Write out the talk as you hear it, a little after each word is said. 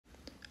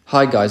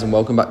Hi guys and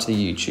welcome back to the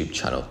YouTube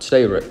channel.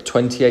 Today we're at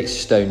 28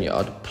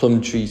 Stoneyard,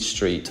 Plumptre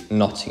Street,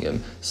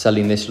 Nottingham,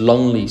 selling this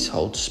long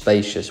leasehold,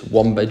 spacious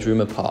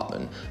one-bedroom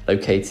apartment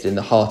located in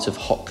the heart of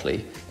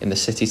Hockley in the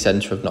city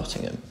centre of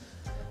Nottingham.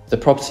 The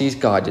property is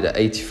guided at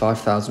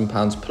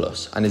 £85,000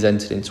 plus and is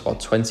entered into our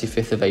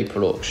 25th of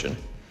April auction.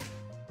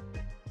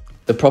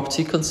 The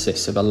property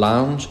consists of a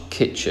lounge,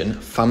 kitchen,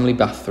 family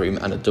bathroom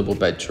and a double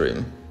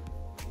bedroom.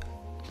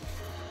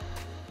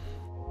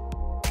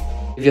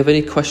 If you have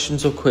any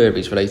questions or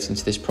queries relating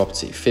to this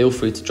property, feel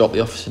free to drop the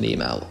office an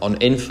email on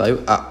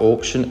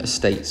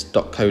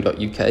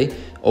info@auctionestates.co.uk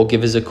or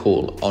give us a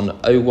call on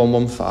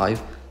 0115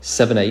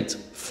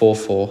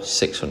 7844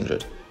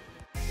 600.